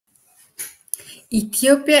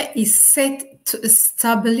Ethiopia is set to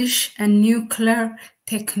establish a nuclear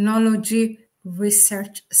technology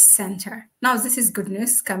research center. Now, this is good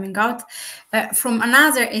news coming out from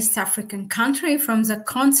another East African country from the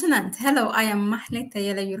continent. Hello, I am Mahlet,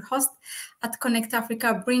 Ayele, your host at Connect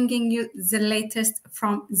Africa, bringing you the latest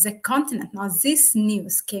from the continent. Now, this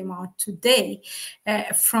news came out today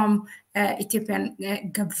from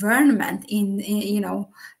Ethiopian government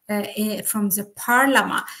from the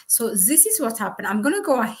parliament. So this is what happened. I'm going to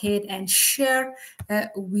go ahead and share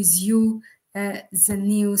with you the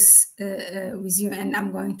news with you, and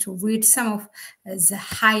I'm going to read some of the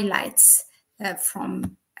highlights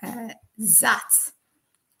from that.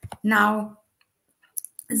 Now,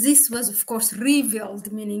 this was, of course,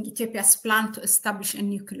 revealed, meaning Ethiopia's plan to establish a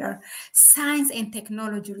nuclear science and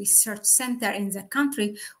technology research center in the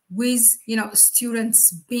country, with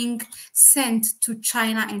students being sent to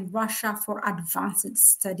China and Russia for advanced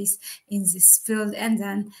studies in this field, and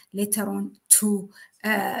then later on to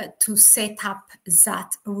set up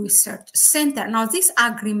that research center. Now, this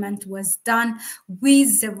agreement was done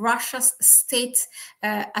with the Russia's State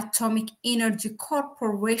Atomic Energy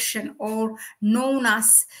Corporation, or known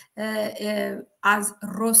as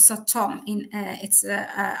Rosatom in its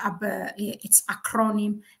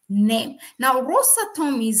acronym name. Now,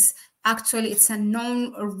 Rosatom is actually, it's a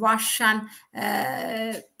known Russian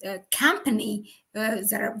company,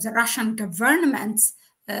 the Russian government,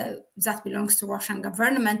 that belongs to Russian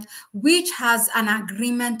government, which has an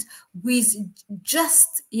agreement with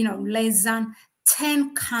just less than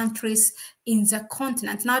 10 countries in the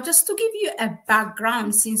continent. Now, just to give you a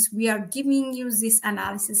background, since we are giving you this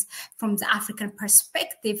analysis from the African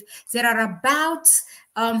perspective, there are about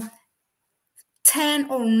 10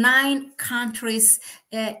 or 9 countries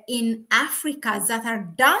in Africa that are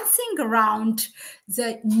dancing around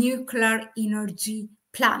the nuclear energy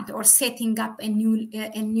plant, or setting up a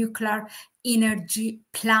nuclear energy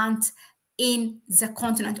plant in the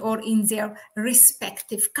continent or in their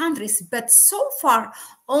respective countries. But so far,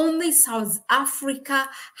 only South Africa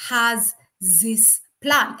has this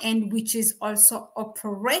plan, and which is also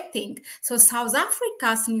operating. So South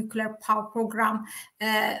Africa's nuclear power program,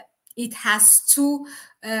 it has two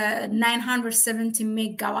 970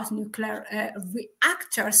 megawatt nuclear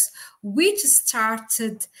reactors, which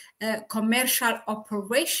started commercial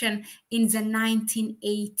operation in the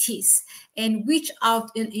 1980s, and which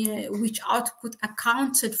output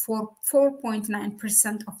accounted for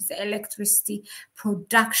 4.9% of the electricity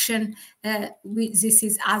production. This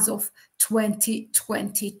is as of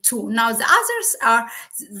 2022. Now, the others are,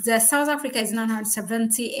 the South Africa is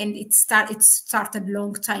 970, and it started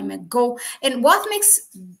long time ago. And what makes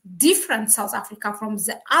different South Africa from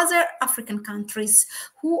the other African countries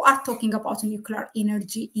who are talking about nuclear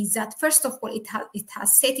energy is that, first of all, it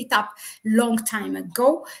has set it up long time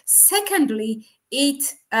ago. Secondly,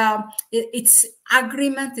 its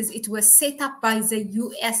agreement it was set up by the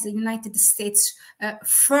US, the United States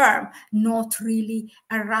firm, not really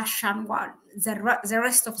a Russian one. The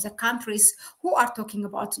rest of the countries who are talking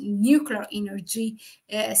about nuclear energy,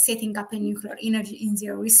 setting up a nuclear energy in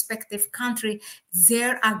their respective country,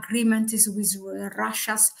 their agreement is with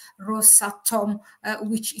Russia's Rosatom,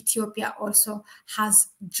 which Ethiopia also has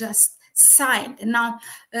just signed. Now,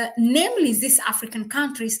 namely, these African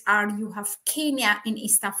countries are, you have Kenya in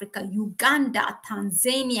East Africa, Uganda,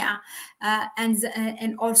 Tanzania,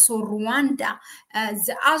 and also Rwanda.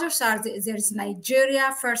 The others are, there's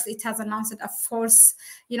Nigeria. First, it has announced a false,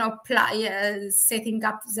 setting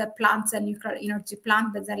up the plant, the nuclear energy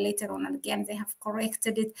plant, but then later on again they have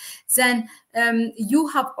corrected it. Then you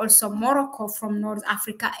have also Morocco from North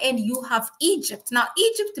Africa, and you have Egypt. Now,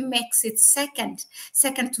 Egypt makes it second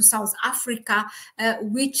to South Africa,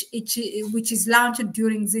 which is launched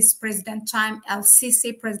during this president time,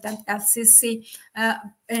 President El-Sisi,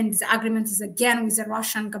 and the agreement is again with the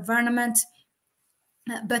Russian government.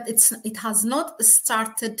 But it has not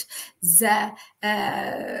started, the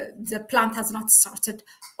plant has not started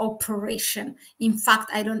operation. In fact,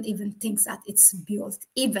 I don't even think that it's built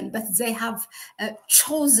even, but they have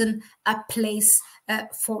chosen a place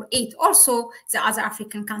for it. Also, the other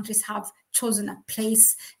African countries have chosen a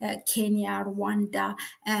place, Kenya, Rwanda,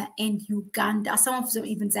 and Uganda. Some of them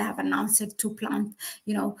even, they have announced to plant,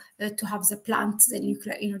 to have the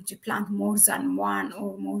nuclear energy plant, more than one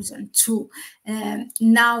or more than two.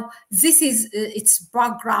 Now, this is its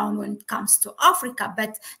background when it comes to Africa.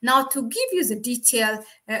 But now, to give you the detail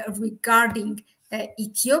regarding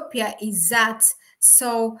Ethiopia is that,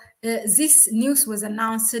 so this news was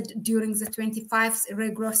announced during the 25th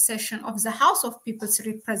regular session of the House of People's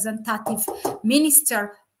Representative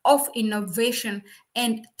Minister of Innovation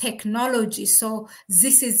and Technology. So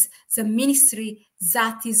this is the ministry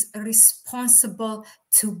that is responsible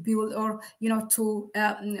to build, or to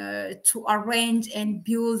arrange and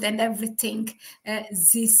build and everything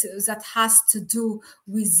this that has to do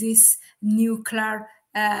with this nuclear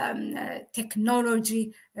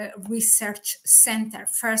technology research center.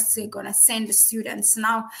 First, they're gonna send the students.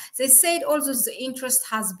 Now, they said also the interest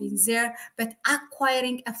has been there, but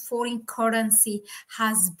acquiring a foreign currency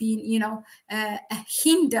has been, a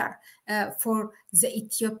hinder for the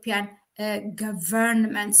Ethiopian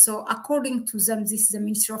government. So according to them, this is the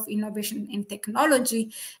Ministry of Innovation and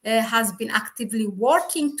Technology has been actively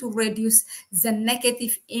working to reduce the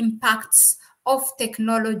negative impacts of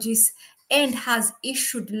technologies and has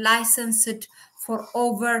issued licenses for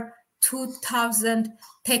over 2,000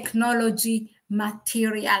 technology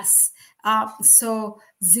materials. So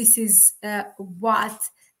this is what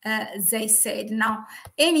they said. Now,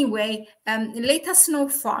 anyway, let us know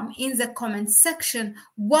in the comment section,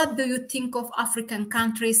 what do you think of African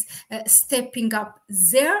countries stepping up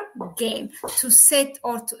their game to set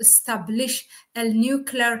or to establish a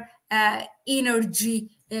nuclear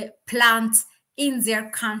energy plant in their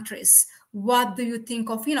countries? What do you think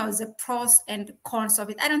of, the pros and cons of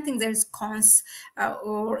it? I don't think there's cons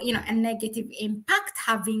or, a negative impact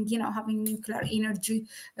having nuclear energy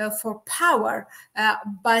for power.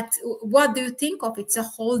 But what do you think of it? The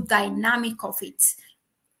whole dynamic of it.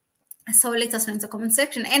 So let us know in the comment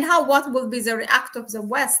section, and what will be the react of the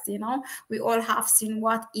West. We all have seen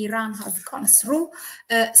what Iran has gone through.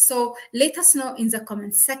 So let us know in the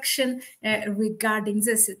comment section regarding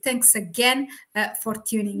this. Thanks again for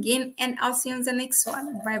tuning in, and I'll see you in the next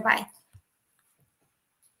one. Bye bye.